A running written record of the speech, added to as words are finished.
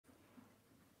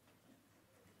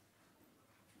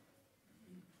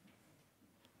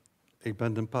Ik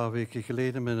ben een paar weken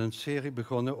geleden met een serie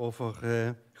begonnen over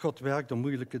God werkt door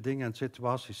moeilijke dingen en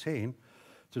situaties heen.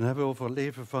 Toen hebben we over het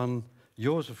leven van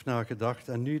Jozef nagedacht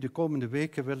en nu de komende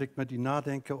weken wil ik met u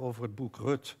nadenken over het boek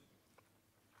Ruth.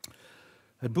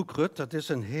 Het boek Ruth, dat is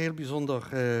een heel bijzonder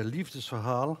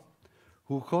liefdesverhaal,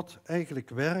 hoe God eigenlijk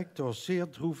werkt door zeer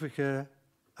droevige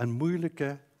en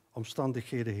moeilijke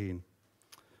omstandigheden heen.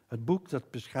 Het boek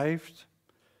dat beschrijft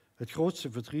het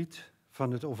grootste verdriet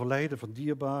van het overlijden van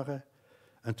dierbaren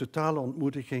en totale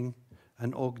ontmoediging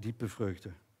en ook diepe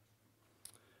vreugde.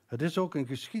 Het is ook een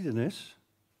geschiedenis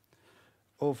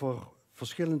over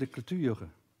verschillende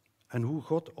culturen en hoe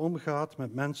God omgaat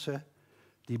met mensen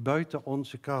die buiten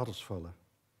onze kaders vallen.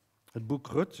 Het boek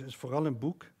Ruth is vooral een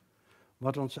boek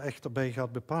wat ons echt erbij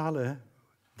gaat bepalen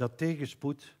dat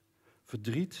tegenspoed,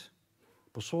 verdriet,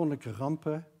 persoonlijke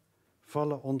rampen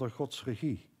vallen onder Gods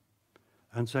regie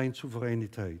en zijn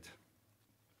soevereiniteit.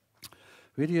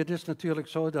 Weet je, het is natuurlijk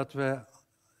zo dat we,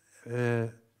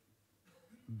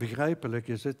 begrijpelijk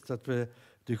is het, dat we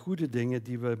de goede dingen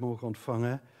die we mogen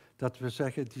ontvangen, dat we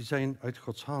zeggen, die zijn uit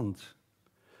Gods hand.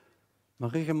 Maar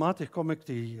regelmatig kom ik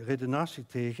die redenatie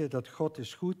tegen dat God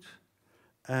is goed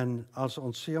en als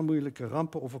ons zeer moeilijke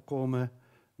rampen overkomen,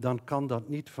 dan kan dat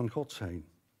niet van God zijn.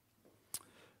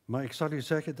 Maar ik zal u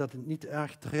zeggen dat het niet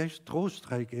erg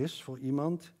troostrijk is voor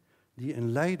iemand die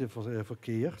in lijden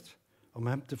verkeert, om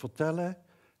hem te vertellen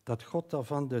dat God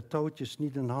daarvan de touwtjes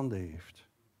niet in handen heeft.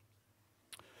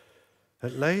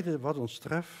 Het lijden wat ons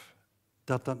treft,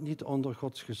 dat niet onder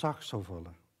Gods gezag zou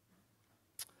vallen.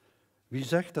 Wie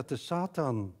zegt dat de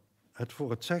Satan het voor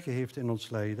het zeggen heeft in ons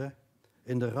lijden,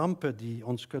 in de rampen die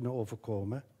ons kunnen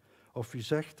overkomen, of wie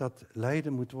zegt dat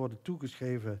lijden moet worden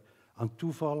toegeschreven aan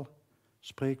toeval,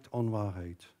 spreekt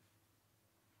onwaarheid.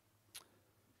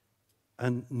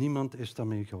 En niemand is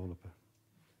daarmee geholpen.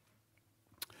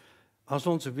 Als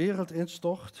onze wereld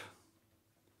instort,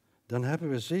 dan hebben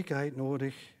we zekerheid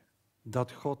nodig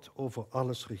dat God over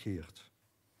alles regeert.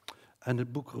 En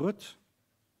het boek Ruth,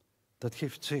 dat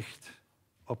geeft zicht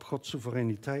op Gods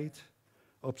soevereiniteit,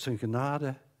 op zijn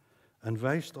genade en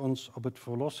wijst ons op het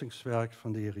verlossingswerk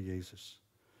van de Heer Jezus.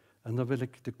 En daar wil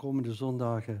ik de komende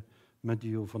zondagen met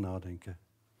u over nadenken.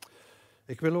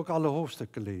 Ik wil ook alle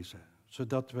hoofdstukken lezen,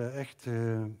 zodat we echt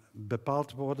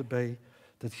bepaald worden bij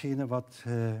datgene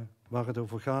waar het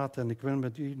over gaat. En ik wil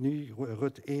met u nu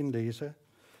Ruth 1 lezen.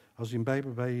 Als u een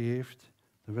Bijbel bij u heeft,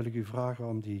 dan wil ik u vragen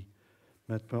om die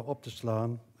met me op te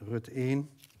slaan. Ruth 1.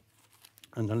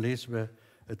 En dan lezen we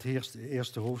het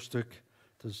eerste hoofdstuk,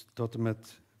 dus tot en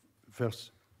met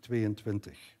vers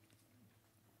 22.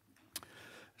 Het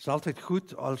is altijd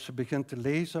goed als je begint te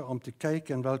lezen om te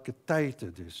kijken in welke tijd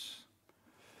het is.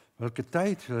 Welke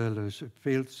tijd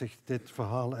speelt zich dit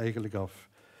verhaal eigenlijk af?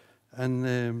 En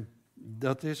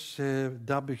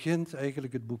daar begint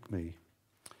eigenlijk het boek mee.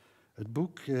 Het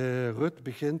boek Ruth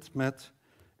begint met: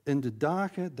 in de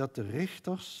dagen dat de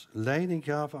richters leiding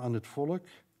gaven aan het volk,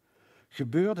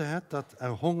 gebeurde het dat er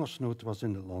hongersnood was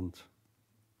in het land.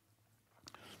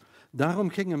 Daarom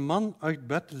ging een man uit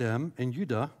Bethlehem in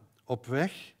Juda op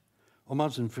weg om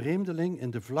als een vreemdeling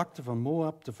in de vlakte van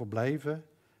Moab te verblijven,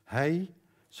 hij,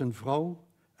 zijn vrouw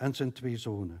en zijn 2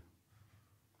 zonen.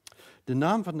 De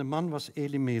naam van de man was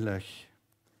Elimelech,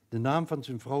 de naam van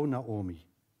zijn vrouw Naomi.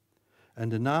 En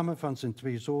de namen van zijn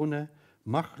 2 zonen,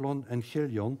 Machlon en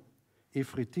Chilion,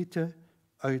 Efritieten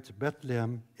uit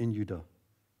Bethlehem in Juda.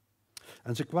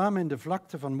 En ze kwamen in de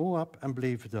vlakte van Moab en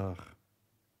bleven daar.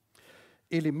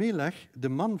 Elimelech, de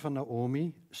man van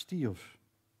Naomi, stierf.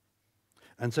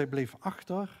 En zij bleef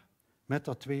achter met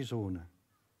haar 2 zonen.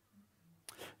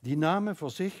 Die namen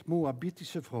voor zich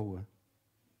Moabitische vrouwen.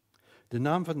 De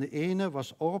naam van de ene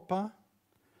was Orpa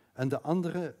en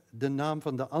de naam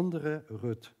van de andere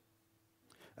Ruth.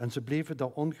 En ze bleven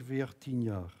daar ongeveer 10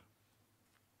 jaar.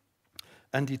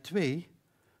 En die 2,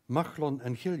 Machlon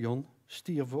en Chilion,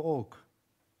 stierven ook.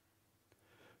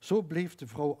 Zo bleef de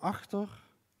vrouw achter,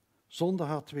 zonder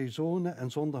haar 2 zonen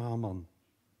en zonder haar man.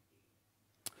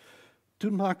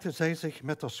 Toen maakte zij zich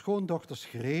met haar schoondochters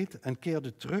gereed en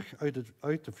keerde terug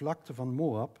uit de vlakte van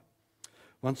Moab,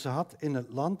 want ze had in het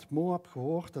land Moab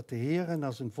gehoord dat de Heere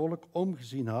naar zijn volk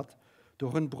omgezien had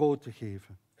door hun brood te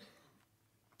geven.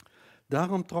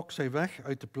 Daarom trok zij weg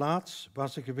uit de plaats waar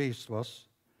ze geweest was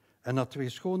en haar 2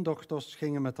 schoondochters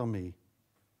gingen met haar mee.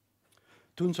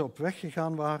 Toen ze op weg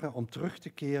gegaan waren om terug te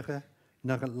keren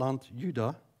naar het land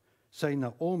Juda, zei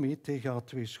Naomi tegen haar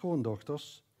 2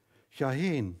 schoondochters: ga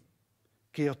heen,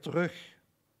 keer terug,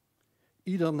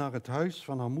 ieder naar het huis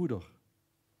van haar moeder.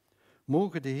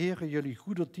 Mogen de Heere jullie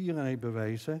goedertierenheid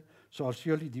bewijzen, zoals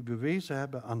jullie die bewezen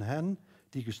hebben aan hen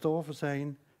die gestorven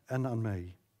zijn en aan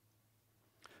mij.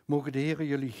 Mogen de Heer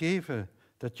jullie geven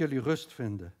dat jullie rust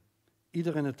vinden,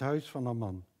 ieder in het huis van haar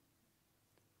man.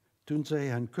 Toen zij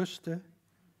hen kuste,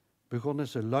 begonnen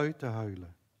ze luid te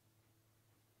huilen.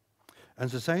 En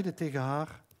ze zeiden tegen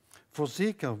haar,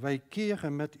 voorzeker, wij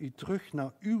keren met u terug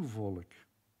naar uw volk.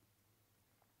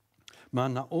 Maar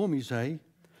Naomi zei,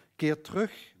 keer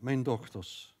terug, mijn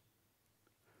dochters.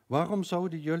 Waarom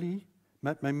zouden jullie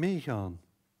met mij meegaan?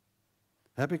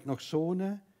 Heb ik nog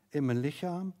zonen in mijn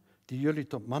lichaam die jullie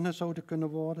tot mannen zouden kunnen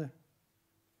worden?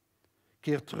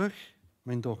 Keer terug,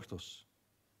 mijn dochters.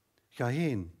 Ga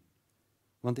heen,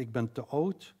 want ik ben te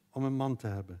oud om een man te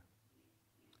hebben.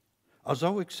 Al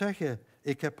zou ik zeggen,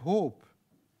 ik heb hoop,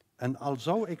 en al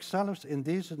zou ik zelfs in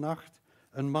deze nacht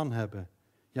een man hebben,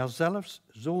 ja zelfs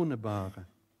zonen baren.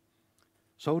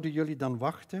 Zouden jullie dan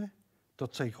wachten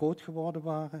tot zij groot geworden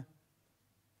waren?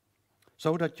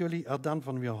 Zou dat jullie er dan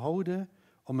van weerhouden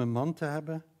om een man te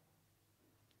hebben?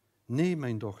 Nee,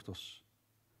 mijn dochters,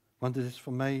 want het is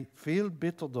voor mij veel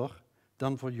bitterder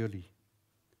dan voor jullie.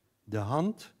 De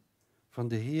hand van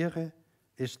de Heere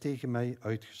is tegen mij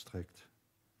uitgestrekt.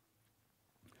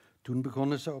 Toen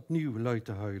begonnen ze opnieuw luid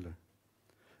te huilen.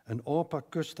 En Orpa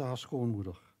kuste haar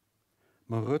schoonmoeder,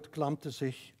 maar Ruth klampte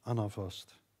zich aan haar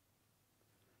vast.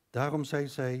 Daarom zei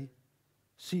zij,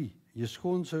 zie, je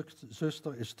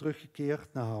schoonzuster is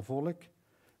teruggekeerd naar haar volk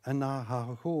en naar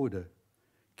haar goden.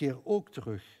 Keer ook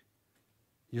terug,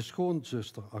 je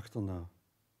schoonzuster achterna.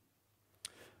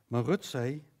 Maar Ruth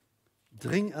zei,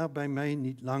 dring er bij mij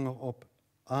niet langer op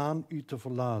aan u te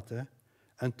verlaten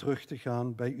en terug te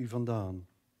gaan bij u vandaan.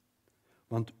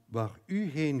 Want waar u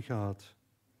heen gaat,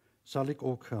 zal ik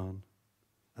ook gaan.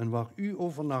 En waar u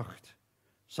overnacht,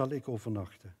 zal ik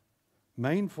overnachten.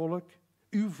 Mijn volk,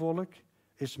 uw volk,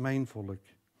 is mijn volk.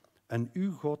 En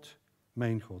uw God,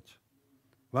 mijn God.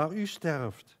 Waar u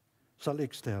sterft, zal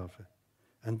ik sterven.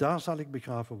 En daar zal ik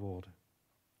begraven worden.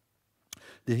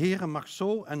 De Heere mag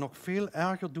zo en nog veel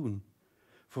erger doen.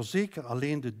 Voorzeker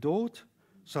alleen de dood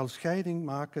zal scheiding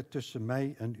maken tussen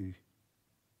mij en u.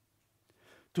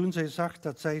 Toen zij zag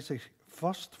dat zij zich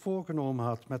vast voorgenomen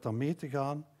had met haar mee te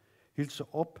gaan, hield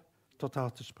ze op tot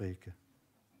haar te spreken.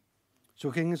 Zo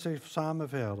gingen ze samen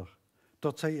verder,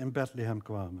 tot zij in Bethlehem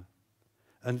kwamen.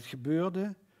 En het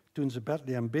gebeurde, toen ze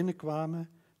Bethlehem binnenkwamen,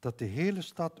 dat de hele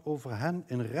stad over hen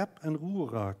in rep en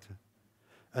roer raakte.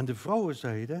 En de vrouwen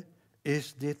zeiden,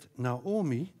 is dit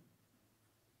Naomi?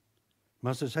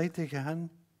 Maar ze zei tegen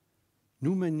hen,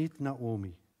 noem mij niet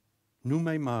Naomi, noem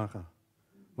mij Mara,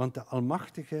 want de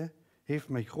Almachtige heeft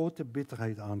mij grote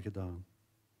bitterheid aangedaan.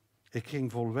 Ik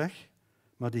ging vol weg,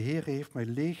 maar de Heer heeft mij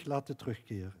leeg laten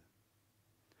terugkeren.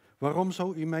 Waarom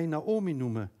zou u mij Naomi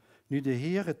noemen, nu de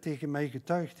Heer het tegen mij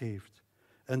getuigd heeft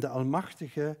en de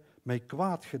Almachtige mij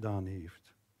kwaad gedaan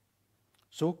heeft?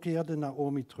 Zo keerde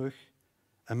Naomi terug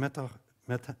en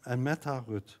met haar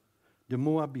Ruth, de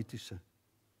Moabitische,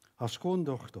 haar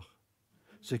schoondochter.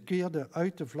 Ze keerden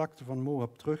uit de vlakte van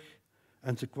Moab terug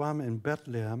en ze kwamen in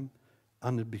Bethlehem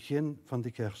aan het begin van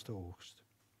de kerstenoogst.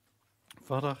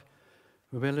 Vader,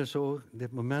 we willen zo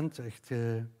dit moment echt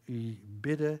u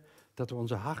bidden dat we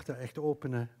onze harten echt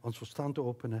openen, ons verstand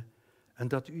openen en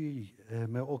dat u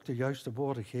mij ook de juiste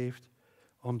woorden geeft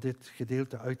om dit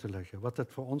gedeelte uit te leggen. Wat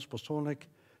het voor ons persoonlijk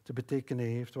te betekenen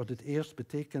heeft, wat het eerst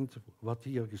betekent, wat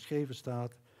hier geschreven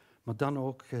staat, maar dan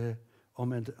ook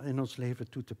om het in ons leven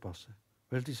toe te passen.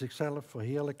 Wilt u zichzelf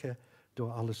verheerlijken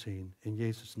door alles heen. In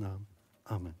Jezus' naam.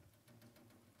 Amen.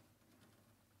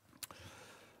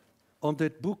 Om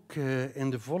dit boek in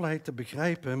de volheid te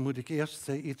begrijpen, moet ik eerst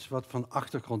iets wat van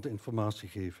achtergrondinformatie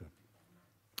geven.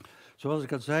 Zoals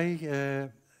ik al zei,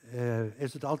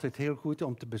 is het altijd heel goed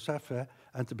om te beseffen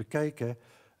en te bekijken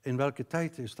in welke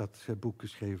tijd is dat boek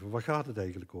geschreven. Waar gaat het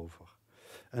eigenlijk over?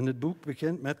 En het boek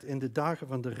begint met in de dagen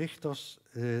van de richters,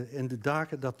 in de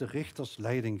dagen dat de richters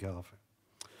leiding gaven.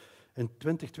 In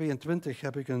 2022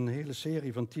 heb ik een hele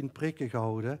serie van 10 preken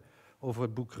gehouden over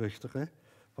het boek Richteren,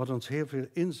 wat ons heel veel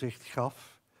inzicht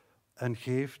gaf en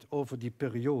geeft over die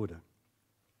periode.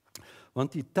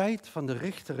 Want die tijd van de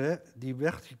richteren, die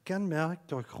werd gekenmerkt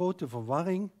door grote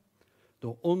verwarring,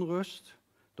 door onrust,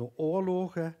 door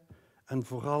oorlogen en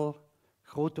vooral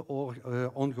grote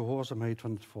ongehoorzaamheid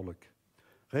van het volk.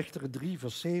 Richteren 3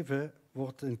 vers 7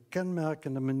 wordt een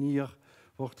kenmerkende manier,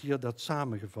 wordt hier dat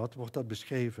samengevat, wordt dat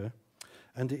beschreven.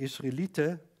 En de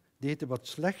Israëlieten deden wat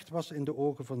slecht was in de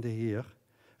ogen van de Heer.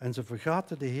 En ze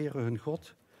vergaten de Heere hun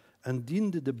God en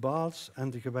dienden de Baals en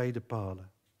de gewijde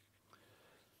palen.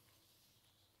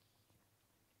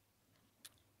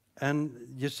 En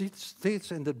je ziet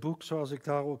steeds in dit boek, zoals ik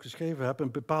daar ook geschreven heb,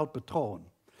 een bepaald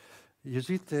patroon. Je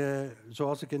ziet,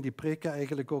 zoals ik in die preken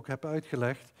eigenlijk ook heb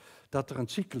uitgelegd, dat er een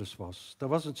cyclus was. Er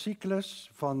was een cyclus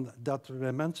van dat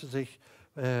mensen zich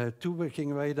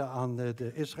gingen wijden aan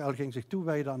Israël ging zich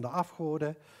toewijden aan de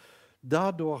afgoden.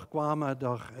 Daardoor kwamen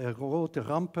er grote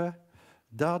rampen.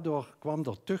 Daardoor kwam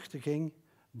er tuchtiging.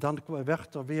 Dan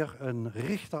werd er weer een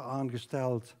richter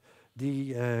aangesteld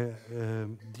die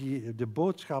de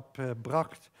boodschap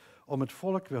bracht om het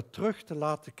volk weer terug te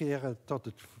laten keren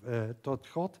tot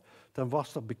God. Dan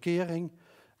was er bekering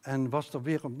en was er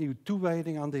weer opnieuw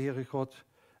toewijding aan de Heere God.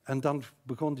 En dan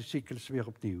begon die cyclus weer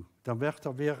opnieuw. Dan werd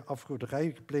er weer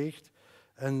afgoderij gepleegd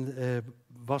en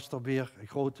was er weer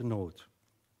grote nood.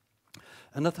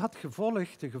 En dat had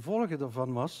de gevolgen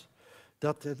daarvan was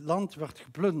dat het land werd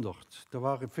geplunderd. Er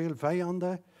waren veel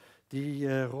vijanden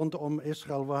die rondom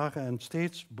Israël waren en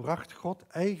steeds bracht God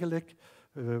eigenlijk,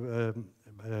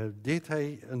 deed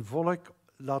hij een volk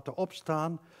laten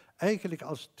opstaan, eigenlijk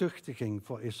als tuchtiging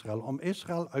voor Israël, om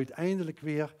Israël uiteindelijk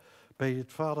weer bij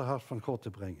het vaderhart van God te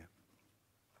brengen.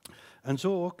 En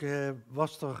zo ook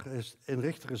was er in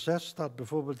Richter 6 staat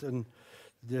bijvoorbeeld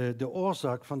de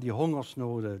oorzaak van die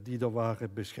hongersnoden die er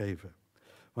waren beschreven.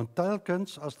 Want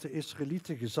telkens als de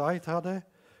Israëlieten gezaaid hadden,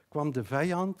 kwam de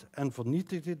vijand en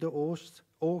vernietigde de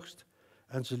oogst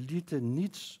en ze lieten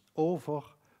niets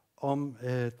over om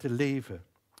te leven.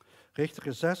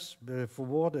 Richter 6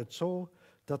 verwoordde het zo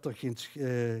dat er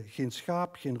geen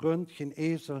schaap, geen rund, geen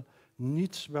ezel,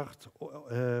 niets werd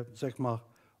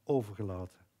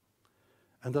overgelaten.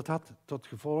 En dat had tot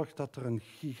gevolg dat er een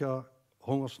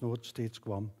giga-hongersnood steeds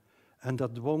kwam. En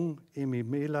dat dwong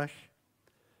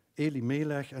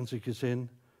Elimelech en zijn gezin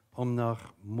om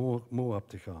naar Moab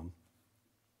te gaan.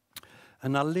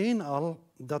 En alleen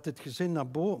al dat het gezin naar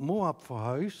Moab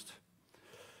verhuist,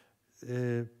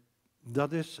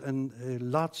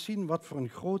 laat zien wat voor een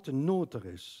grote nood er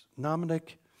is.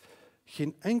 Namelijk,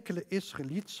 geen enkele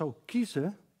Israëliet zou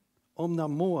kiezen om naar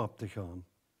Moab te gaan.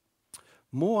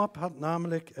 Moab had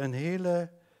namelijk een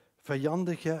hele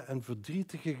vijandige en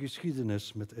verdrietige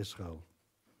geschiedenis met Israël.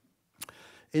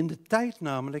 In de tijd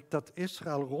namelijk dat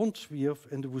Israël rondzwierf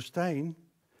in de woestijn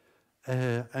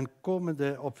en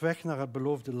komende op weg naar het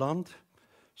beloofde land,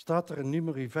 staat er in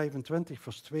Numeri 25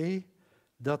 vers 2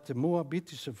 dat de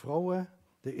Moabitische vrouwen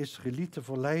de Israëlieten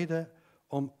verleidden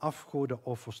om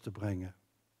afgodenoffers te brengen.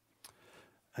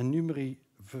 En Numeri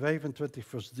 25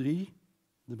 vers 3,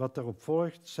 wat daarop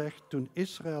volgt, zegt: toen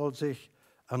Israël zich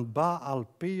aan Baal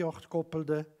Peor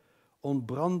koppelde,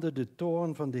 ontbrandde de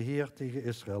toorn van de Heer tegen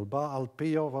Israël. Baal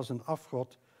Peor was een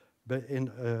afgod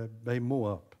bij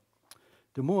Moab.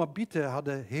 De Moabieten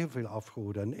hadden heel veel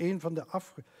afgoden. En een van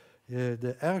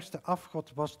de ergste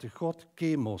afgod was de god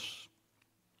Chemos.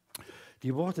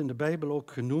 Die wordt in de Bijbel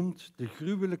ook genoemd de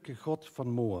gruwelijke god van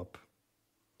Moab.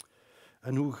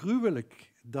 En hoe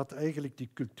gruwelijk dat eigenlijk die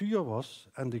cultuur was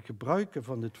en de gebruiken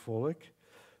van dit volk,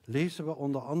 lezen we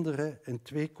onder andere in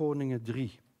 2 Koningen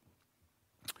 3.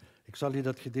 Ik zal je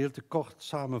dat gedeelte kort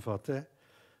samenvatten.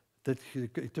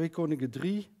 2 Koningen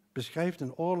 3 beschrijft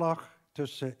een oorlog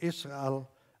tussen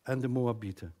Israël en de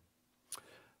Moabieten.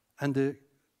 En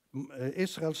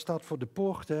Israël staat voor de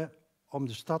poorten om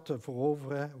de stad te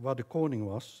veroveren waar de koning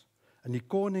was. En die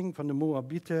koning van de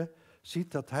Moabieten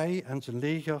ziet dat hij en zijn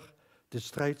leger de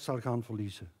strijd zal gaan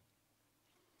verliezen.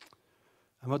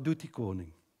 En wat doet die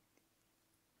koning?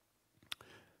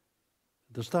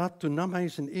 Er staat: toen nam hij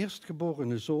zijn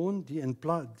eerstgeborene zoon,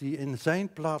 die in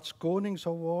zijn plaats koning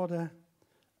zou worden,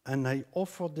 en hij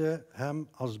offerde hem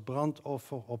als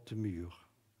brandoffer op de muur.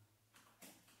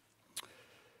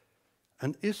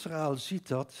 En Israël ziet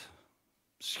dat,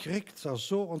 schrikt er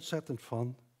zo ontzettend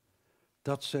van,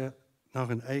 dat ze naar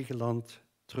hun eigen land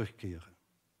terugkeren.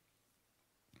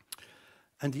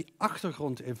 En die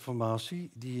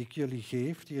achtergrondinformatie die ik jullie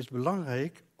geef, die is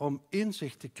belangrijk om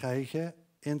inzicht te krijgen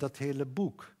in dat hele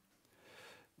boek.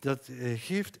 Dat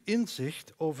geeft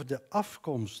inzicht over de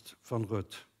afkomst van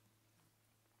Ruth.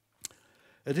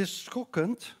 Het is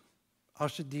schokkend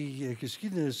als je die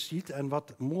geschiedenis ziet en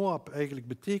wat Moab eigenlijk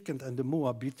betekent en de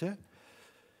Moabieten.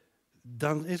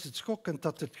 Dan is het schokkend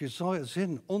dat het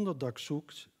gezin onderdak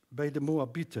zoekt bij de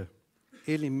Moabieten.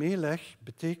 Elimelech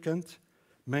betekent: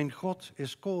 mijn God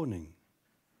is koning.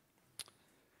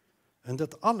 En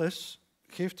dat alles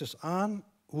geeft dus aan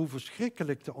hoe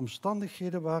verschrikkelijk de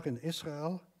omstandigheden waren in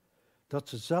Israël, dat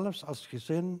ze zelfs als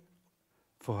gezin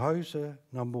verhuizen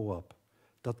naar Moab.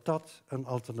 Dat een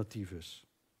alternatief is.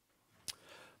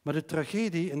 Maar de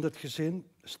tragedie in dat gezin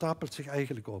stapelt zich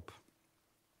eigenlijk op.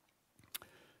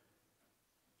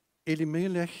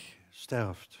 Elimelech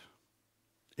sterft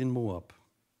in Moab.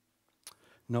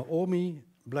 Naomi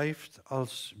blijft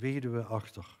als weduwe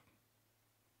achter.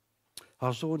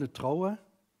 Haar zonen trouwen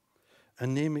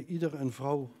en nemen ieder een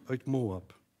vrouw uit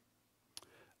Moab.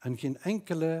 En geen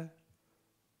enkele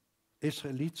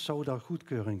Israëliet zou daar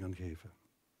goedkeuring aan geven.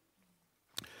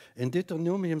 In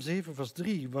Deuteronomium 7 vers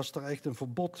 3 was er echt een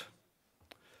verbod.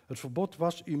 Het verbod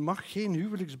was, u mag geen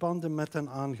huwelijksbanden met hen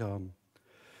aangaan.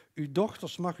 Uw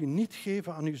dochters mag u niet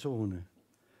geven aan uw zonen.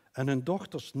 En hun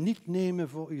dochters niet nemen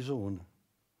voor uw zonen.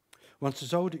 Want ze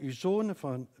zouden uw zonen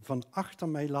van achter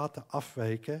mij laten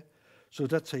afwijken,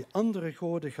 zodat zij andere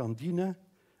goden gaan dienen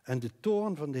en de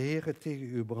toorn van de Heere tegen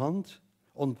u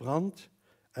ontbrandt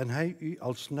en hij u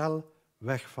al snel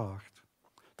wegvaagt.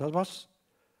 Dat was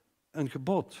een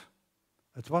gebod.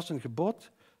 Het was een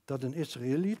gebod dat een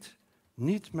Israëliet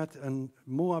niet met een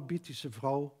Moabitische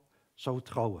vrouw zou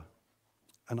trouwen.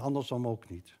 En andersom ook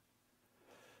niet.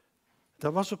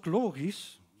 Dat was ook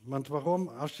logisch, want waarom?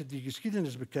 Als je die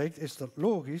geschiedenis bekijkt, is dat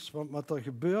logisch, want wat er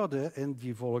gebeurde in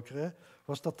die volkeren,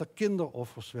 was dat er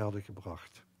kinderoffers werden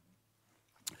gebracht.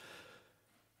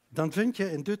 Dan vind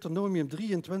je in Deuteronomium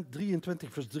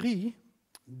 23 vers 3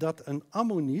 dat een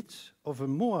Ammoniet of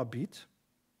een Moabiet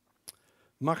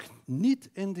mag niet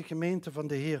in de gemeente van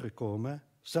de Heere komen.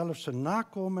 Zelfs zijn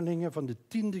nakomelingen van de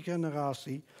 10e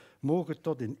generatie mogen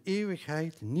tot in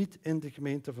eeuwigheid niet in de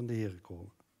gemeente van de Heere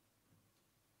komen.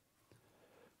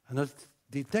 En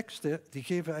die teksten die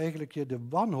geven eigenlijk je de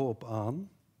wanhoop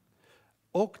aan,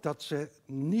 ook dat ze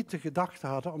niet de gedachte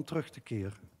hadden om terug te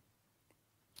keren.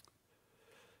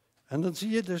 En dan zie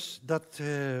je dus dat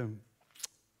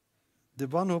de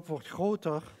wanhoop wordt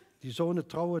groter. Die zonen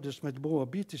trouwen dus met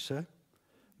Moabitische.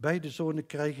 Beide zonen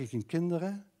krijgen geen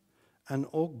kinderen.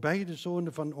 En ook beide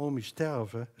zonen van Naomi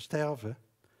sterven.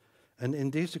 En in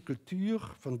deze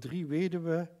cultuur van 3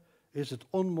 weduwen is het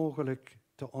onmogelijk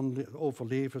te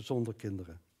overleven zonder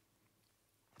kinderen.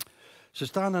 Ze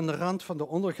staan aan de rand van de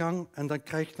ondergang en dan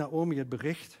krijgt Naomi het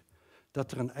bericht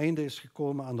dat er een einde is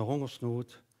gekomen aan de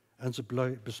hongersnood en ze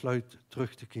besluit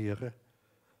terug te keren.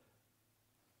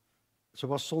 Ze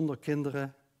was zonder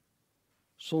kinderen,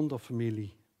 zonder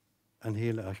familie en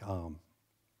heel erg arm.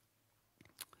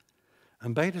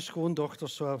 En beide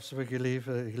schoondochters, zoals we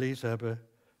gelezen hebben,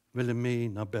 willen mee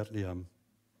naar Bethlehem.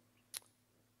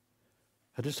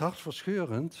 Het is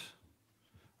hartverscheurend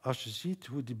als je ziet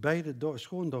hoe die beide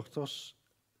schoondochters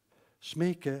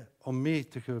smeken om mee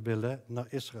te willen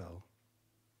naar Israël.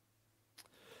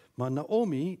 Maar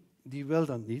Naomi, die wil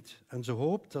dat niet en ze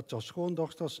hoopt dat haar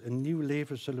schoondochters een nieuw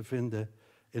leven zullen vinden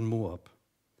in Moab.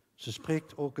 Ze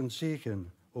spreekt ook een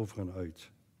zegen over hen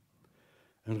uit.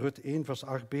 In Ruth 1 vers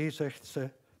 8b zegt ze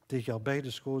tegen haar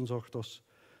beide schoondochters: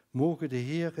 mogen de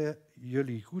Heere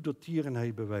jullie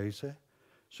goedertierenheid bewijzen,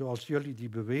 zoals jullie die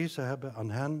bewezen hebben aan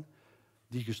hen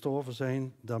die gestorven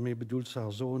zijn, daarmee bedoelt ze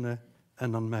haar zonen,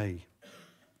 en aan mij.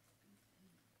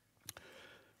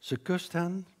 Ze kust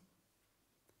hen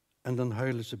en dan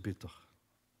huilen ze bitter.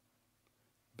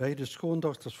 Beide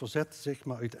schoondochters verzetten zich,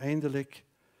 maar uiteindelijk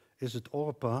is het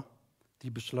Orpa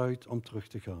die besluit om terug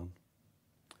te gaan.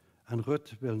 En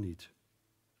Ruth wil niet.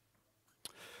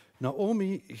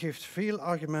 Naomi geeft veel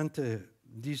argumenten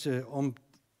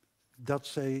dat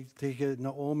zij tegen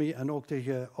Naomi en ook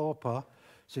tegen Orpa,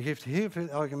 ze geeft heel veel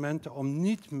argumenten om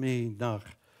niet mee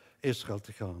naar Israël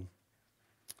te gaan.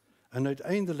 En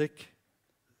uiteindelijk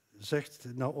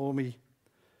zegt Naomi: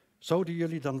 zouden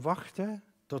jullie dan wachten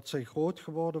tot zij groot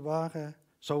geworden waren?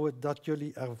 Zou het dat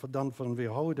jullie er dan van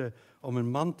weerhouden om een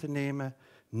man te nemen?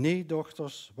 Nee,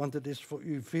 dochters, want het is voor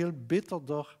u veel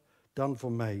bitterder dan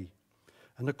voor mij.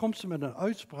 En dan komt ze met een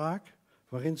uitspraak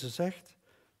waarin ze zegt: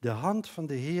 de hand van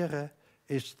de Heere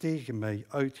is tegen mij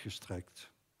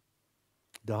uitgestrekt.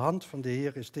 De hand van de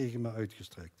Heer is tegen mij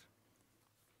uitgestrekt.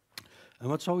 En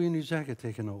wat zou je nu zeggen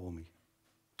tegen Naomi,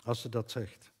 als ze dat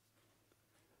zegt?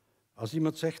 Als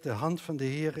iemand zegt, de hand van de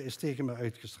Heer is tegen mij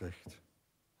uitgestrekt.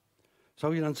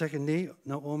 Zou je dan zeggen, nee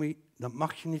Naomi, dat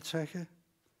mag je niet zeggen?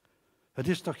 Het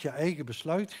is toch je eigen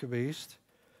besluit geweest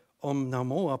om naar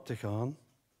Moab te gaan?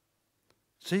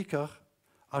 Zeker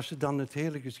als je dan het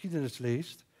hele geschiedenis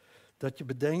leest, dat je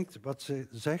bedenkt wat ze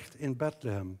zegt in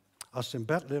Bethlehem. Als ze in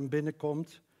Bethlehem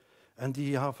binnenkomt en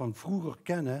die haar van vroeger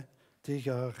kennen,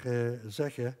 tegen haar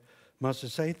zeggen, maar ze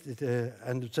zei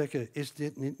en zeggen, is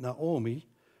dit niet Naomi?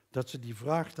 Dat ze die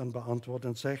vraag dan beantwoordt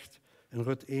en zegt in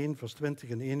Ruth 1, vers 20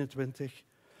 en 21,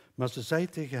 maar ze zei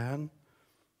tegen hen,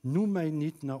 noem mij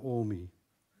niet Naomi,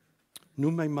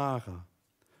 noem mij Mara,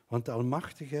 want de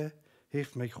Almachtige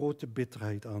heeft mij grote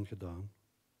bitterheid aangedaan.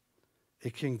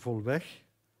 Ik ging vol weg,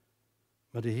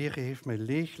 maar de Heer heeft mij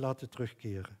leeg laten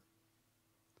terugkeren.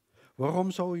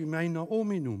 Waarom zou u mij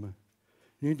Naomi noemen,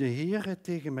 nu de Heer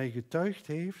tegen mij getuigd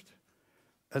heeft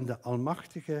en de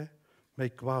Almachtige mij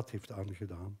kwaad heeft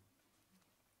aangedaan?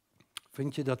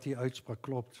 Vind je dat die uitspraak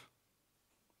klopt?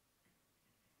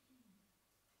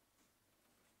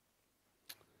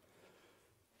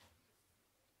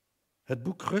 Het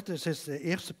boek Ruth is de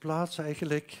eerste plaats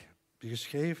eigenlijk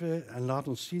geschreven en laat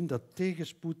ons zien dat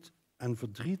tegenspoed en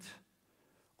verdriet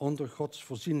onder Gods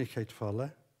voorzienigheid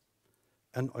vallen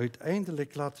en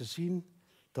uiteindelijk laten zien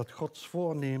dat Gods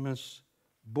voornemens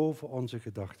boven onze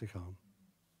gedachten gaan.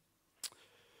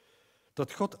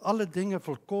 Dat God alle dingen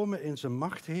volkomen in zijn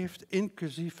macht heeft,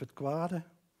 inclusief het kwade,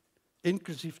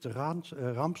 inclusief de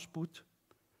rampspoed,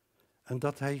 en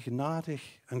dat hij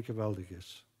genadig en geweldig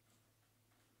is.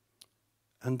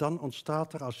 En dan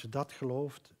ontstaat er, als je dat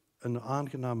gelooft, een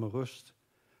aangename rust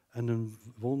en een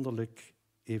wonderlijk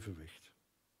evenwicht.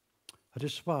 Het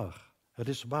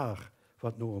is waar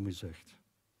wat Naomi zegt.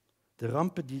 De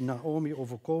rampen die Naomi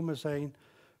overkomen zijn,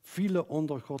 vielen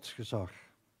onder Gods gezag.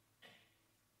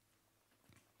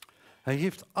 Hij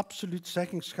heeft absoluut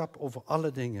zeggenschap over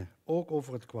alle dingen, ook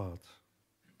over het kwaad.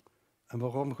 En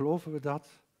waarom geloven we dat?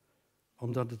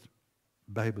 Omdat het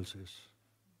bijbels is.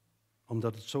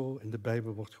 Omdat het zo in de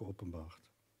Bijbel wordt geopenbaard.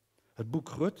 Het boek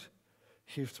Ruth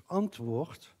geeft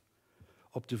antwoord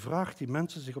op de vraag die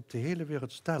mensen zich op de hele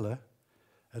wereld stellen.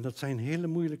 En dat zijn hele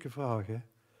moeilijke vragen.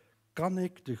 Kan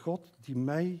ik de God die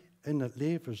mij in het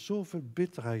leven zoveel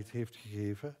bitterheid heeft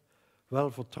gegeven,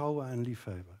 wel vertrouwen en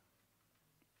liefhebben?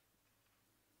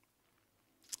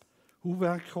 Hoe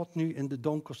werkt God nu in de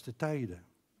donkerste tijden?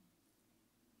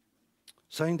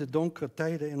 Zijn de donkere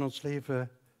tijden in ons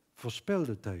leven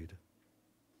verspilde tijden?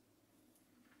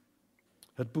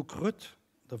 Het boek Ruth,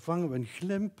 daar vangen we een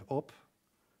glimp op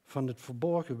van het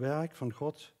verborgen werk van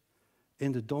God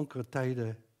in de donkere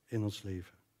tijden in ons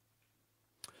leven.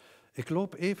 Ik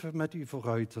loop even met u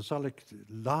vooruit, daar zal ik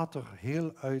later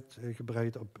heel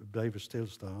uitgebreid op blijven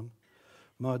stilstaan.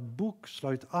 Maar het boek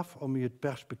sluit af om u het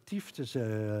perspectief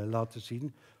te laten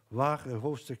zien waar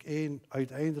hoofdstuk 1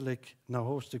 uiteindelijk naar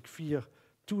hoofdstuk 4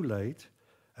 toeleidt.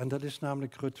 En dat is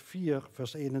namelijk Ruth 4,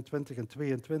 vers 21 en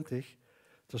 22.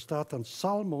 Er staat dan: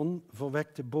 Salmon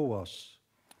verwekte Boas.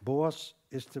 Boas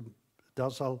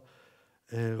daar zal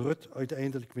Ruth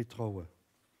uiteindelijk mee trouwen.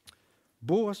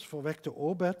 Boas verwekte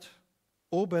Obed.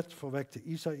 Obed verwekte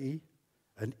Isaï.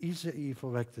 En Isaï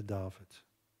verwekte David.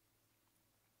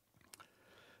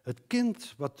 Het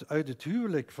kind wat uit het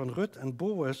huwelijk van Ruth en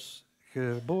Boas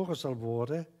geboren zal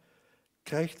worden,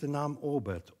 krijgt de naam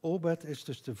Obed. Obed is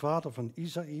dus de vader van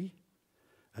Isaï.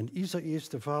 En Isaï is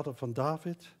de vader van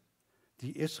David,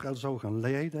 die Israël zou gaan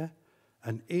leiden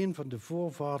en een van de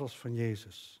voorvaders van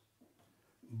Jezus.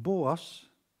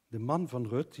 Boas, de man van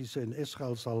Ruth, die ze in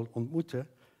Israël zal ontmoeten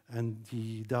en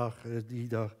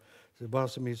waar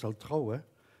ze mee zal trouwen,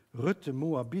 Ruth de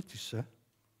Moabitische,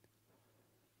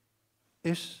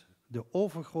 is de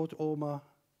overgrootoma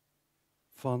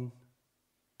van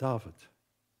David,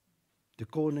 de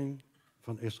koning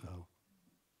van Israël.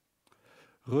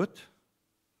 Ruth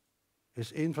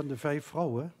is een van de 5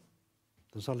 vrouwen,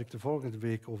 daar zal ik de volgende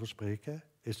week over spreken,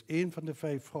 is een van de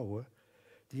 5 vrouwen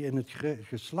die in het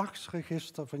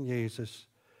geslachtsregister van Jezus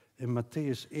in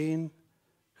Mattheüs 1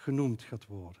 genoemd gaat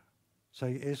worden.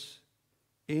 Zij is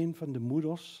een van de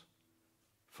moeders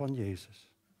van Jezus,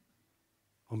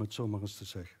 om het zo maar eens te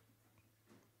zeggen.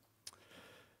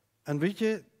 En weet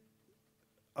je,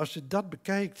 als je dat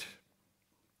bekijkt,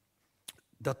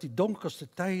 dat die donkerste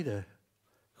tijden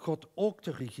God ook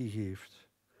de regie heeft.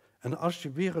 En als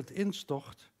je wereld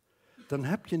instort, dan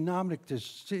heb je namelijk de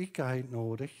zekerheid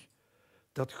nodig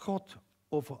dat God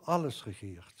over alles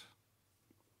regeert.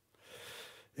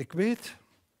 Ik weet,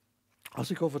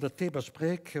 als ik over dat thema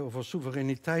spreek, over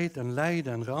soevereiniteit en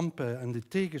lijden en rampen en de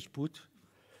tegenspoed,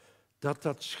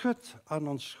 dat schut aan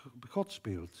ons God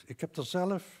speelt. Ik heb er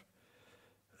zelf,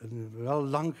 wel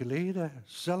lang geleden,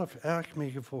 zelf erg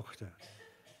mee gevochten.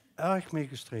 Erg mee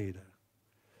gestreden.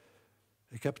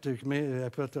 Ik heb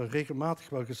het regelmatig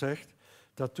wel gezegd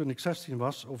dat toen ik 16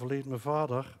 was, overleed mijn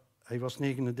vader. Hij was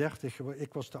 39,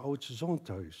 ik was de oudste zoon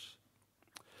thuis.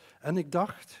 En ik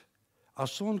dacht,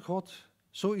 als zo'n God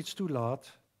zoiets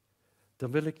toelaat,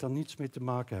 dan wil ik daar niets mee te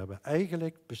maken hebben.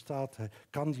 Eigenlijk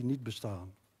kan die niet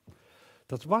bestaan.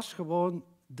 Dat was gewoon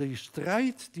de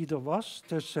strijd die er was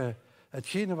tussen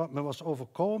hetgene wat me was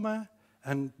overkomen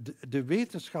en de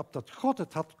wetenschap dat God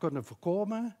het had kunnen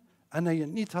voorkomen en hij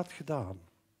het niet had gedaan.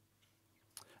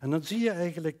 En dan zie je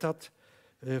eigenlijk dat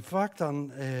vaak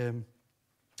dan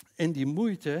in die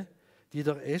moeite die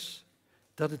er is,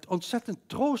 dat het ontzettend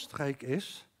troostrijk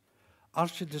is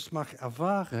als je dus mag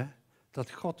ervaren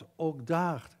dat God ook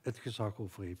daar het gezag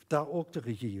over heeft, daar ook de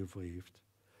regie over heeft.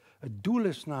 Het doel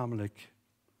is namelijk,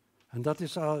 en dat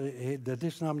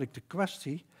is namelijk de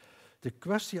kwestie, de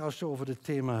kwestie als je over dit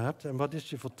thema hebt, en wat is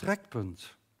je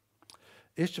vertrekpunt?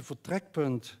 Is je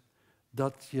vertrekpunt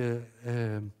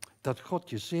dat God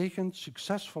je zegent,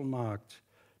 succesvol maakt,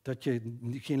 dat je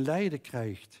geen lijden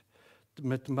krijgt,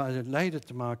 met lijden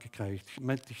te maken krijgt,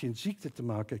 met geen ziekte te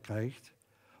maken krijgt?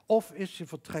 Of is je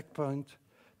vertrekpunt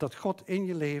dat God in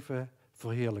je leven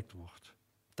verheerlijkt wordt?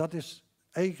 Dat is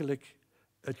eigenlijk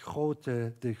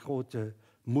de grote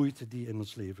moeite die in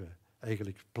ons leven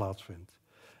eigenlijk plaatsvindt.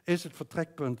 Is het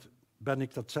vertrekpunt, ben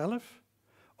ik dat zelf?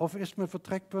 Of is mijn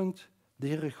vertrekpunt de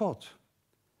Heere God?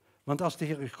 Want als de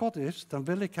Heere God is, dan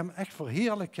wil ik hem echt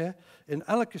verheerlijken in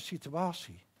elke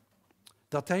situatie.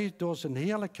 Dat hij door zijn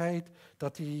heerlijkheid,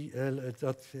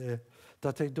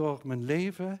 dat hij door mijn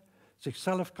leven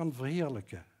zichzelf kan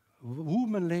verheerlijken. Hoe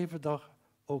mijn leven daar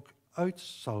ook uit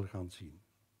zal gaan zien.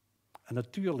 En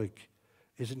natuurlijk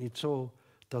is het niet zo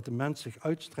dat de mens zich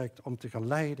uitstrekt om te gaan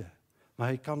lijden. Maar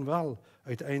hij kan wel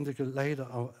uiteindelijk het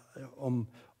lijden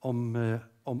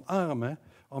omarmen,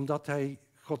 omdat hij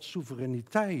Gods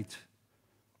soevereiniteit,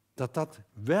 dat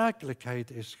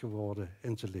werkelijkheid is geworden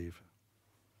in zijn leven.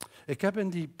 Ik heb in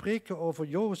die preken over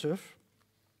Jozef,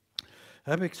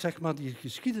 heb ik zeg maar die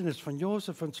geschiedenis van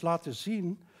Jozef eens laten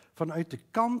zien vanuit de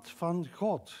kant van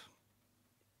God.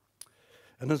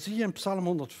 En dan zie je in Psalm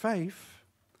 105,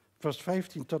 vers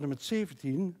 15 tot en met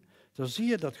 17, dan zie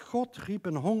je dat God riep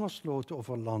een hongersnood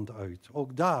over het land uit.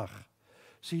 Ook daar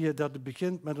zie je dat het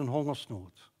begint met een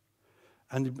hongersnood.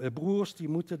 En de broers die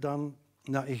moeten dan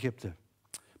naar Egypte.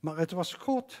 Maar het was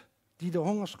God die de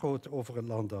hongersnood over het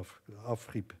land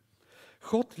afriep.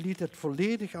 God liet het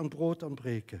volledig aan brood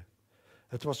ontbreken.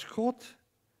 Het was God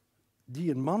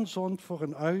die een man zond voor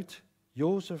hen uit.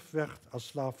 Jozef werd als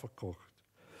slaaf verkocht.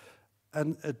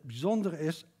 En het bijzondere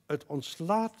is, het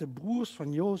ontslaat de broers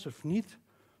van Jozef niet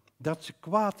dat ze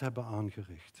kwaad hebben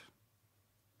aangericht.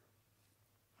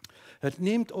 Het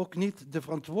neemt ook niet de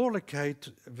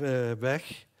verantwoordelijkheid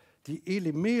weg die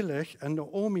Elimelech en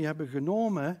Naomi hebben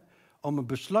genomen om een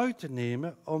besluit te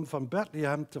nemen om van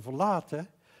Bethlehem te verlaten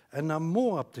en naar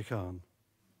Moab te gaan.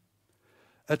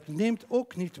 Het neemt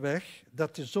ook niet weg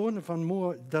dat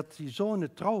die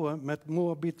zonen trouwen met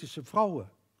Moabitische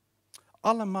vrouwen.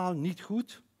 Allemaal niet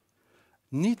goed,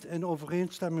 niet in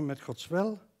overeenstemming met Gods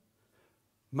wil,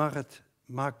 maar het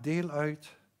maakt deel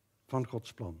uit van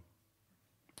Gods plan.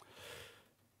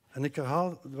 En ik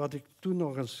herhaal wat ik toen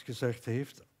nog eens gezegd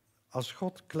heeft. Als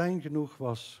God klein genoeg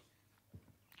was,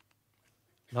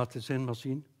 laat de zin maar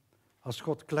zien. Als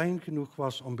God klein genoeg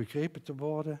was om begrepen te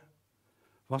worden,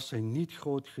 was hij niet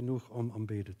groot genoeg om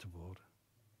aanbeden te worden.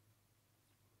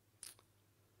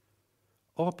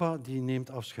 Opa die neemt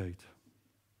afscheid.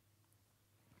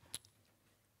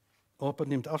 Opa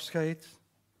neemt afscheid,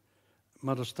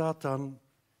 maar er staat dan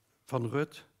van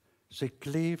Ruth, ze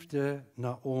kleefde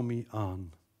Naomi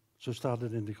aan. Zo staat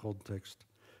het in de grondtekst.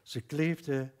 Ze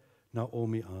kleefde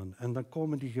Naomi aan. En dan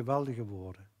komen die geweldige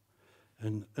woorden.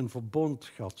 Een verbond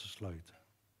gaat ze sluiten.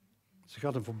 Ze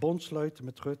gaat een verbond sluiten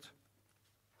met Ruth.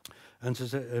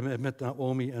 Met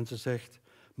Naomi en ze zegt,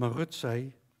 maar Ruth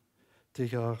zei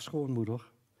tegen haar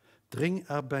schoonmoeder, dring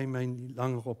er bij mij niet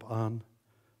langer op aan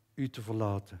u te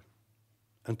verlaten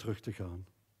en terug te gaan.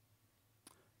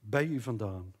 Bij u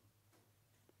vandaan.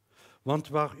 Want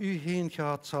waar u heen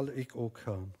gaat, zal ik ook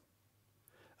gaan.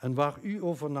 En waar u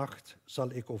overnacht, zal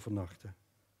ik overnachten.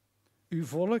 Uw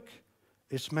volk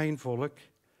is mijn volk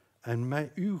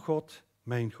en uw God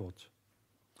mijn God.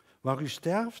 Waar u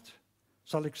sterft,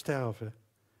 zal ik sterven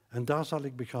en daar zal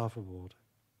ik begraven worden.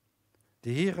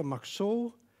 De Heere mag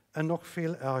zo en nog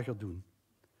veel erger doen.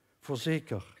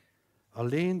 Voorzeker,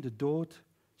 alleen de dood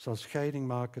zal scheiding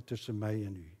maken tussen mij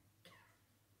en u.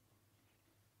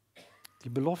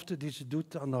 Die belofte die ze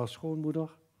doet aan haar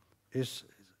schoonmoeder is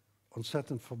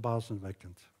ontzettend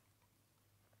verbazingwekkend.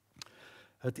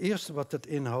 Het eerste wat het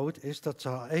inhoudt is dat ze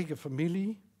haar eigen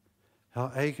familie,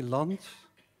 haar eigen land,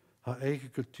 haar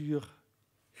eigen cultuur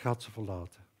gaat ze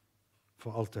verlaten.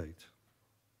 Voor altijd.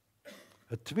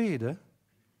 Het tweede,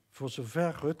 voor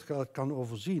zover Ruth kan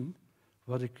overzien,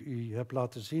 wat ik u heb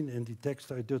laten zien in die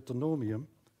tekst uit Deuteronomium,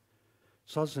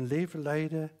 zal ze een leven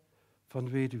leiden van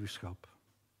weduwschap.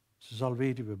 Ze zal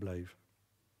weduwe blijven.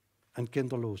 En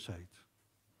kinderloosheid.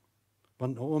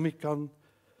 Want Naomi kan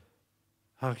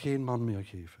haar geen man meer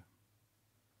geven.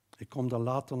 Ik kom daar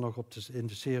later nog in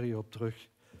de serie op terug,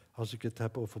 als ik het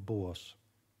heb over Boas.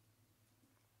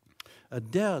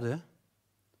 Het derde,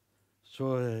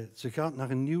 ze gaat naar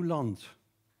een nieuw land.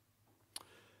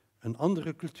 Een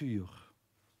andere cultuur.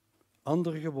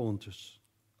 Andere gewoontes.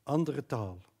 Andere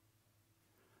taal.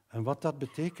 En wat dat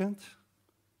betekent,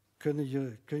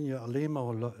 kun je alleen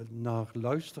maar naar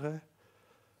luisteren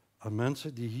aan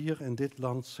mensen die hier in dit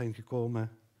land zijn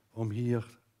gekomen om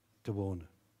hier te wonen.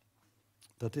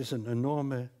 Dat is een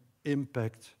enorme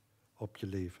impact op je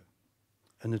leven.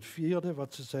 En het vierde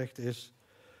wat ze zegt is,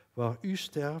 waar u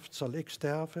sterft, zal ik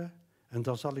sterven en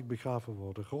daar zal ik begraven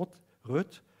worden.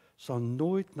 Ruth zal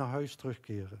nooit naar huis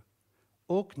terugkeren.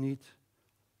 Ook niet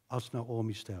als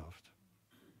Naomi sterft.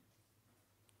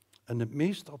 En het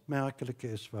meest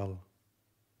opmerkelijke is wel,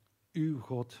 uw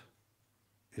God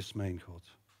is mijn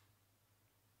God.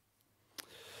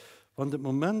 Want het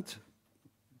moment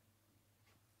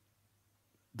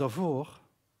daarvoor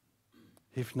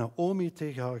heeft Naomi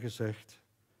tegen haar gezegd,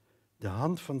 de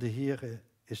hand van de Heere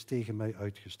is tegen mij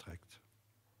uitgestrekt.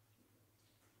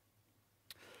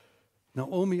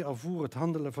 Naomi ervoer het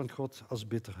handelen van God als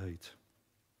bitterheid.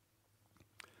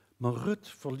 Maar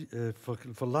Ruth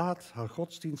verlaat haar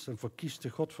godsdienst en verkiest de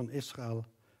God van Israël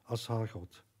als haar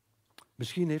God.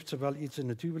 Misschien heeft ze wel iets in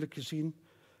het huwelijk gezien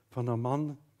van haar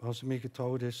man, waar ze mee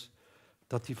getrouwd is,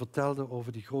 dat hij vertelde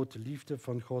over die grote liefde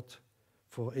van God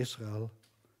voor Israël.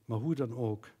 Maar hoe dan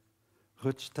ook,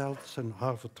 Ruth stelt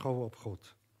haar vertrouwen op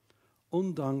God,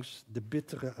 ondanks de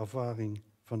bittere ervaring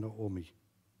van Naomi.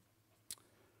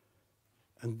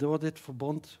 En door dit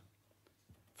verbond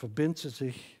verbindt ze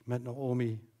zich met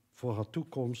Naomi voor haar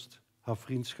toekomst, haar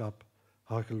vriendschap,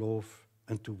 haar geloof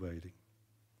en toewijding.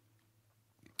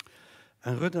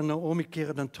 En Ruth en Naomi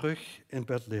keren dan terug in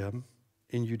Bethlehem,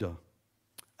 in Juda.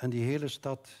 En die hele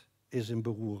stad is in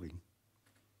beroering.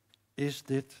 Is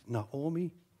dit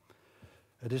Naomi?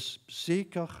 Het is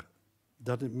zeker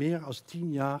dat het meer dan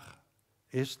 10 jaar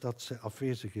is dat ze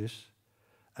afwezig is.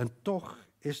 En toch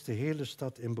is de hele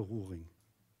stad in beroering.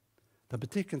 Dat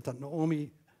betekent dat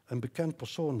Naomi een bekend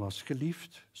persoon was,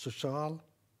 geliefd, sociaal.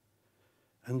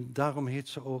 En daarom heet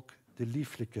ze ook de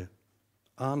lieflijke,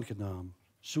 aangenaam,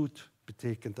 zoet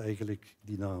betekent eigenlijk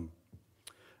die naam.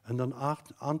 En dan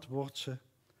antwoordt ze,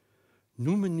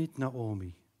 noem me niet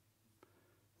Naomi,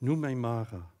 noem mij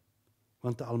Mara,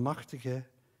 want de Almachtige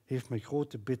heeft mij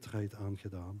grote bitterheid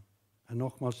aangedaan. En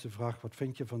nogmaals de vraag, wat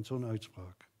vind je van zo'n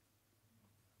uitspraak?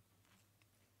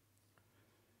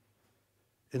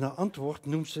 In haar antwoord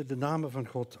noemt ze de namen van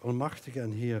God, Almachtige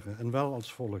en Heere, en wel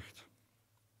als volgt.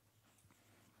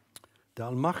 De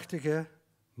Almachtige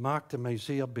maakte mij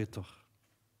zeer bitter.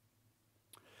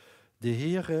 De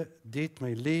Heere deed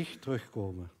mij leeg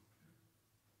terugkomen.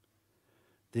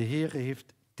 De Heere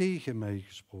heeft tegen mij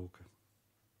gesproken.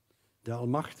 De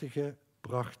Almachtige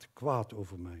bracht kwaad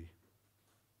over mij.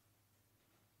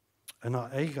 En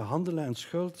haar eigen handelen en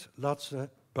schuld laat ze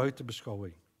buiten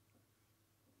beschouwing.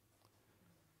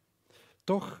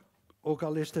 Toch, ook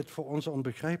al is dit voor ons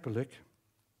onbegrijpelijk,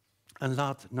 en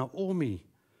laat Naomi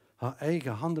haar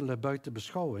eigen handelen buiten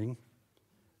beschouwing,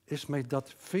 is mij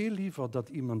dat veel liever dat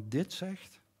iemand dit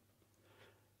zegt,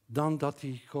 dan dat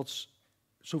hij Gods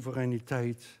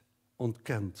soevereiniteit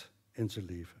ontkent in zijn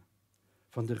leven.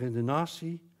 Van de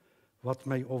redenatie, wat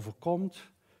mij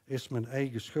overkomt, is mijn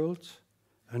eigen schuld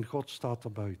en God staat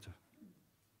er buiten.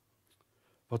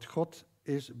 Wat God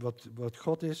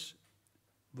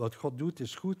doet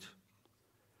is goed.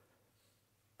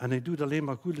 En hij doet alleen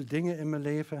maar goede dingen in mijn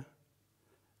leven.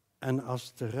 En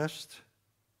als de rest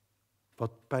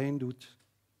wat pijn doet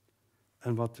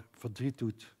en wat verdriet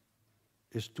doet,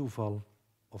 is toeval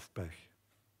of pech.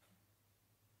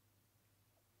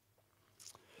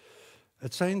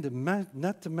 Het zijn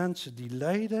net de mensen die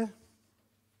lijden,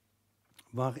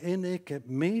 waarin ik het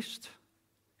meest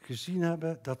gezien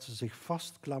heb dat ze zich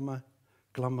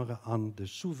vastklammeren aan de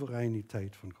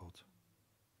soevereiniteit van God.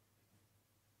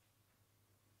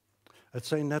 Het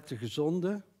zijn net de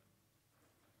gezonden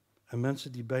en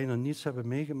mensen die bijna niets hebben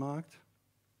meegemaakt,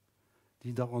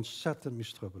 die daar ontzettend mee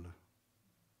strubbelen.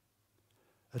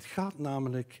 Het gaat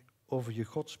namelijk over je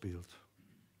godsbeeld.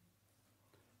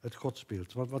 Het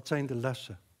godsbeeld. Wat zijn de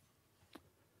lessen?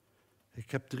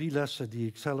 Ik heb 3 lessen die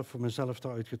ik zelf voor mezelf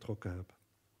daaruit getrokken heb.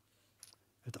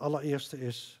 Het allereerste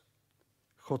is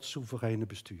Gods soevereine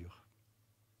bestuur.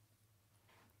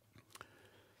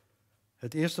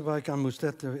 Het eerste waar ik aan moest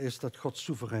letten is dat God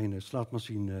soeverein is. Laat maar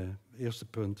zien, eerste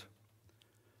punt.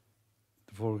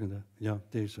 De volgende, ja,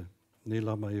 deze. Nee,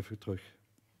 laat maar even terug.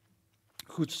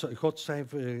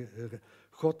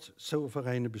 God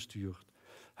soevereine bestuur.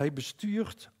 Hij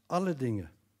bestuurt alle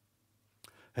dingen.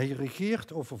 Hij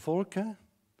regeert over volken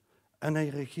en hij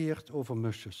regeert over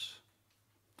musjes.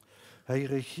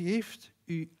 Hij geeft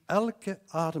u elke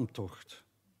ademtocht.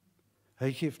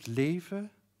 Hij geeft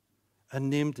leven en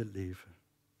neemt het leven.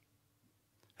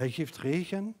 Hij geeft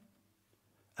regen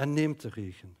en neemt de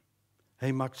regen.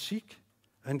 Hij maakt ziek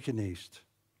en geneest.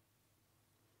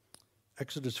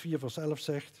 Exodus 4 vers 11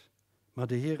 zegt, Maar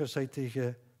de Heere zei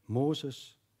tegen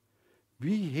Mozes,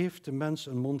 wie heeft de mens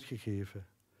een mond gegeven?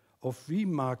 Of wie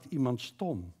maakt iemand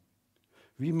stom?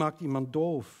 Wie maakt iemand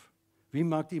doof? Wie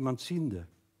maakt iemand ziende?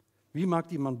 Wie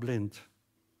maakt iemand blind?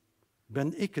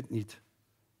 Ben ik het niet,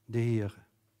 de Heere?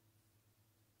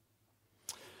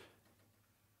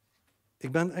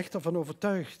 Ik ben echt ervan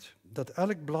overtuigd dat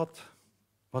elk blad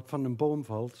wat van een boom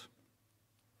valt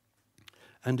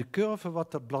en de curve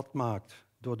wat dat blad maakt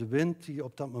door de wind die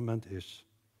op dat moment is,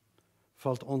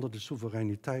 valt onder de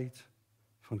soevereiniteit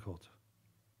van God.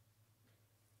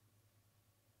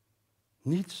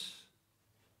 Niets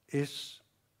is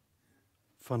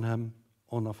van hem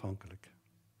onafhankelijk.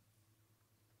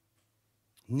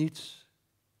 Niets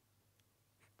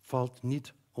valt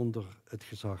niet onder het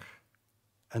gezag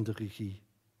en de regie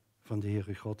van de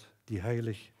Heere God, die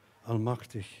heilig,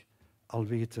 almachtig,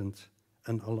 alwetend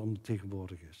en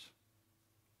alomtegenwoordig is.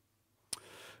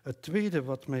 Het tweede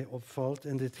wat mij opvalt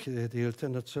in dit gedeelte,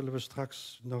 en dat zullen we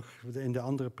straks nog in de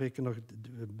andere preken nog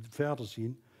verder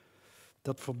zien,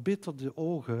 dat verbitterde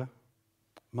ogen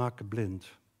maken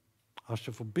blind. Als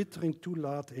je verbittering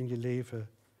toelaat in je leven,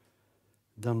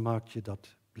 dan maak je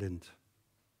dat blind.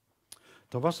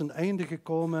 Er was een einde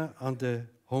gekomen aan de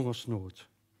hongersnood.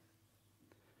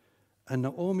 En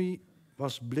Naomi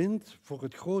was blind voor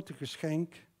het grote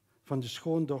geschenk van de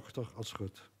schoondochter als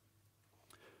Ruth.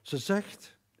 Ze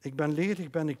zegt, ik ben ledig,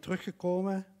 ben ik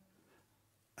teruggekomen.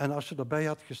 En als je erbij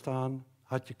had gestaan,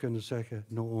 had je kunnen zeggen,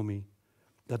 Naomi,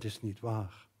 dat is niet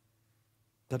waar.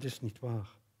 Dat is niet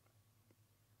waar.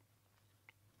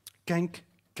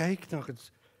 Kijk naar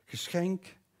het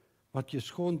geschenk wat je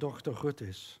schoondochter Ruth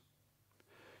is.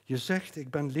 Je zegt, ik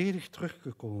ben ledig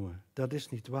teruggekomen. Dat is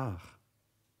niet waar.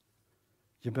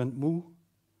 Je bent moe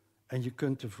en je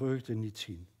kunt de vreugde niet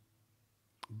zien.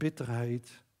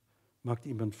 Bitterheid maakt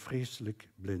iemand vreselijk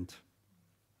blind.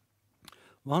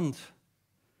 Want,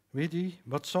 weet u,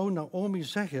 wat zou Naomi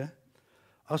zeggen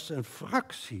als ze een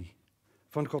fractie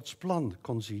van Gods plan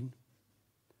kon zien?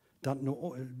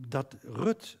 Dat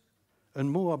Ruth, een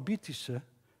Moabitische,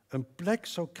 een plek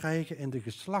zou krijgen in de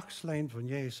geslachtslijn van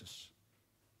Jezus.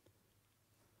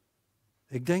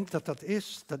 Ik denk dat dat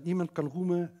is dat niemand kan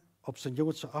roemen op zijn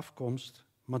Joodse afkomst,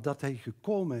 maar dat hij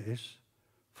gekomen is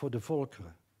voor de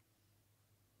volkeren.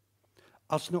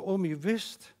 Als Naomi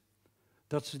wist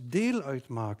dat ze deel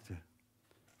uitmaakte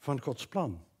van Gods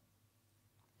plan.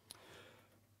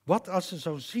 Wat als ze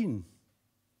zou zien,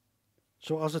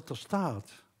 zoals het er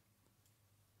staat,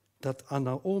 dat aan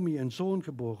Naomi een zoon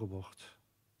geboren wordt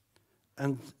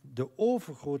en de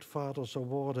overgrootvader zou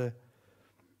worden,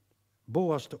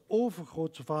 Boas de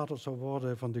overgrootvader zou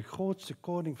worden van de grootste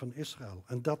koning van Israël.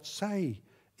 En dat zij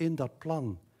in dat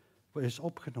plan is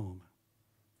opgenomen.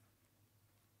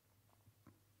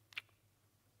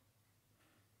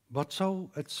 Wat zou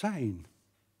het zijn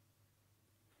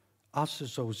als ze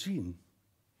zou zien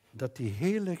dat die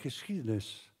hele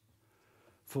geschiedenis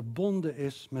verbonden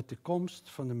is met de komst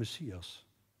van de Messias?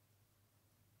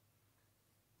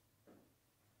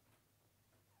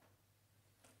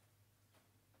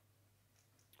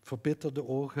 Verbitterde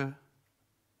ogen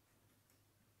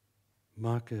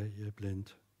maken je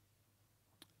blind.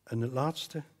 En het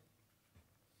laatste,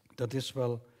 dat is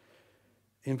wel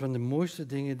een van de mooiste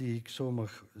dingen die ik zo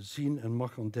mag zien en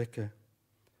mag ontdekken.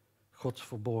 Gods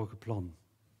verborgen plan.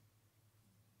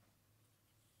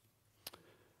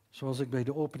 Zoals ik bij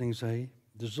de opening zei,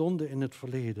 de zonde in het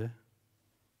verleden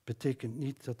betekent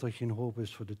niet dat er geen hoop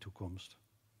is voor de toekomst.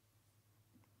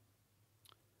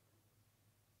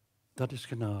 Dat is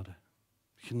genade.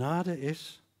 Genade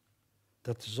is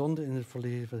dat de zonde in het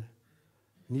verleden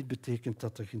niet betekent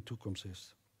dat er geen toekomst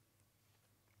is.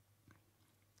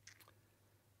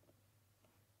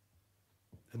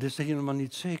 Het is helemaal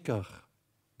niet zeker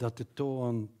dat de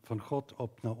toorn van God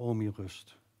op Naomi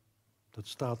rust. Dat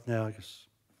staat nergens.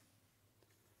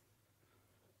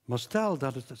 Maar stel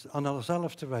dat het aan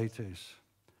haarzelf te wijten is.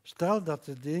 Stel dat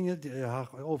de dingen die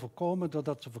haar overkomen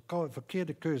doordat ze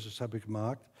verkeerde keuzes hebben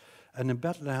gemaakt en in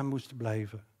Bethlehem moesten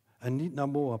blijven en niet naar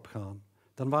Moab gaan.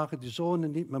 Dan waren die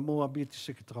zonen niet met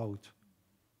Moabitische getrouwd.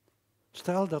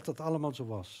 Stel dat dat allemaal zo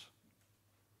was.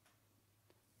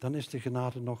 Dan is de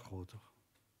genade nog groter.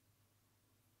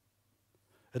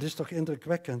 Het is toch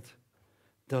indrukwekkend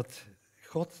dat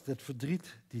God dit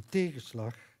verdriet, die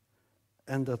tegenslag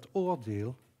en dat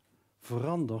oordeel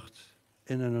verandert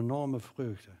in een enorme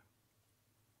vreugde.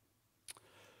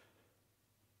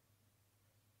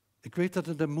 Ik weet dat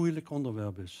het een moeilijk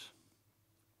onderwerp is.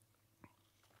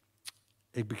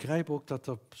 Ik begrijp ook dat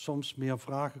er soms meer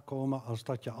vragen komen als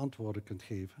dat je antwoorden kunt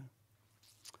geven.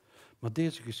 Maar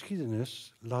deze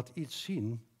geschiedenis laat iets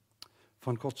zien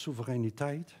van Gods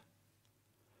soevereiniteit,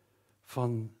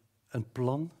 van een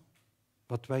plan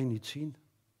wat wij niet zien.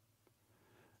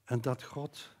 En dat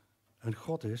God een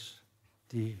God is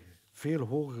die veel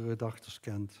hogere gedachten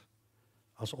kent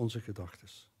als onze gedachten.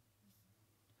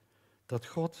 Dat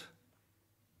God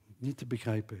niet te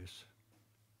begrijpen is.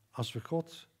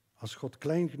 Als God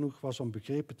klein genoeg was om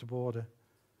begrepen te worden,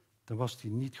 dan was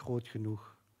hij niet groot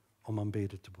genoeg om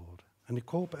aanbeden te worden. En ik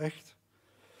hoop echt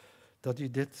dat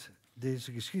u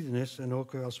deze geschiedenis, en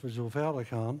ook als we zo verder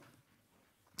gaan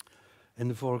in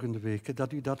de volgende weken,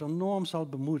 dat u dat enorm zal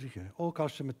bemoedigen. Ook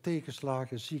als je met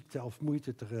tegenslagen, ziekte of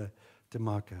moeite te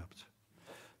maken hebt.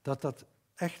 Dat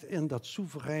echt in dat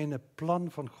soevereine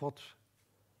plan van God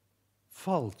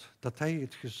valt. Dat hij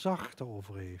het gezag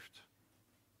erover heeft.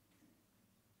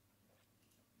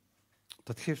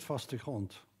 Dat geeft vaste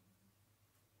grond.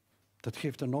 Dat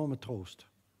geeft enorme troost.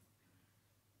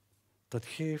 Dat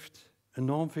geeft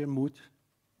enorm veel moed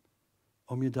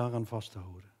om je daaraan vast te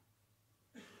houden.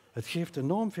 Het geeft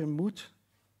enorm veel moed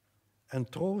en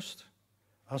troost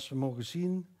als we mogen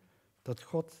zien dat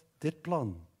God dit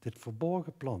plan, dit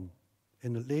verborgen plan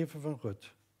in het leven van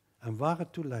Ruth en waar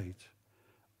het toe leidt,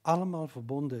 allemaal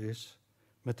verbonden is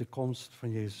met de komst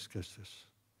van Jezus Christus.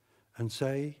 En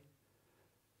zij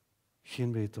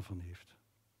geen weet ervan heeft.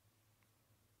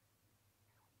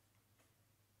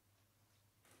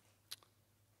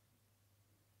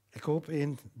 Ik hoop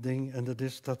één ding, en dat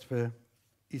is dat we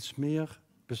iets meer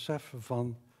beseffen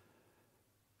van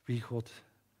wie God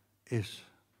is.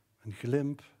 Een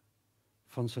glimp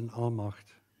van zijn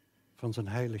almacht, van zijn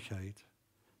heiligheid.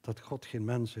 Dat God geen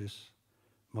mens is,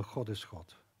 maar God is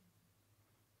God.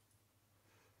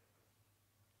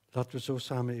 Laten we zo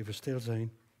samen even stil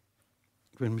zijn.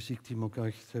 Ik wil het muziekteam ook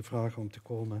echt vragen om te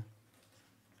komen.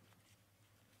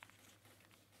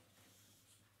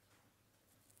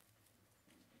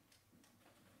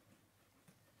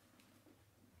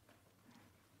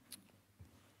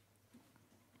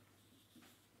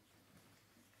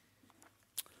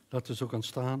 Laten we zo gaan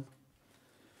staan.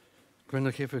 Ik wil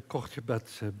nog even een kort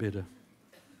gebed bidden.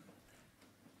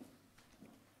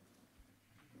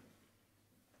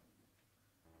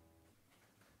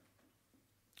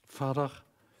 Vader,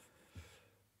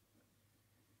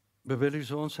 we willen u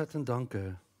zo ontzettend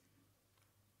danken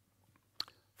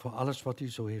voor alles wat u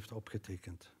zo heeft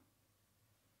opgetekend.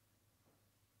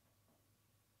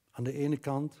 Aan de ene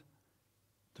kant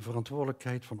de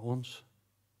verantwoordelijkheid van ons,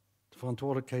 de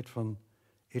verantwoordelijkheid van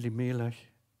Elimelech,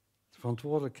 de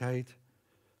verantwoordelijkheid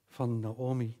van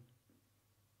Naomi.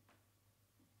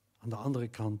 Aan de andere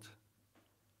kant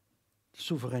de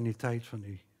soevereiniteit van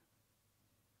u.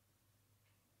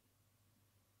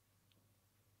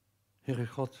 Heere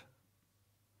God,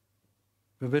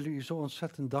 we willen u zo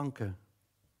ontzettend danken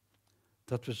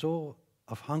dat we zo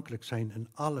afhankelijk zijn in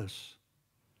alles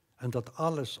en dat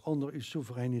alles onder uw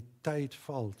soevereiniteit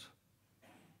valt.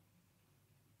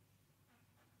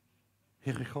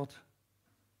 Heere God,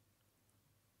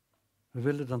 we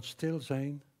willen dan stil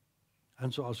zijn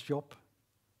en zoals Job,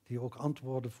 die ook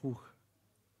antwoorden vroeg,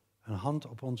 een hand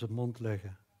op onze mond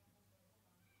leggen.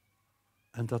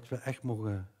 En dat we echt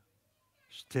mogen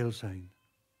stil zijn.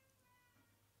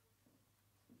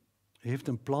 U heeft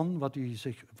een plan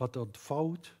wat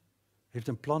ontvouwt. U heeft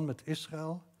een plan met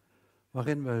Israël,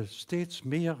 waarin we steeds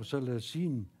meer zullen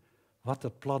zien wat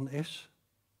dat plan is.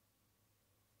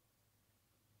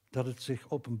 Dat het zich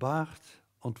openbaart,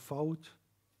 ontvouwt,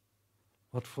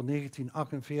 wat voor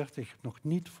 1948 nog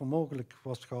niet voor mogelijk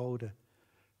was gehouden,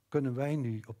 kunnen wij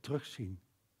nu op terugzien.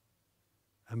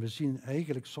 En we zien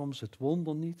eigenlijk soms het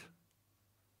wonder niet,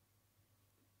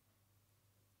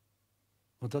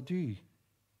 maar dat u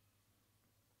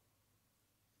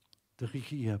de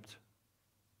regie hebt.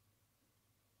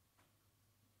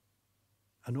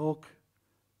 En ook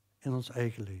in ons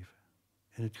eigen leven.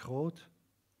 In het groot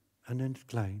en in het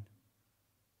klein.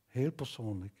 Heel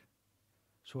persoonlijk.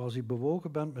 Zoals u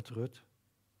bewogen bent met Ruth.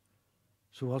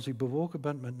 Zoals u bewogen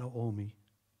bent met Naomi.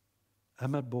 En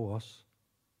met Boas.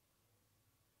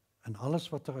 En alles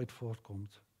wat eruit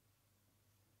voortkomt.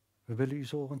 We willen u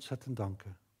zo ontzettend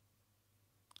danken.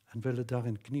 En willen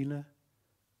daarin knielen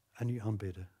en u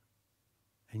aanbidden.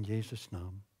 In Jezus'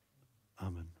 naam.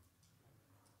 Amen.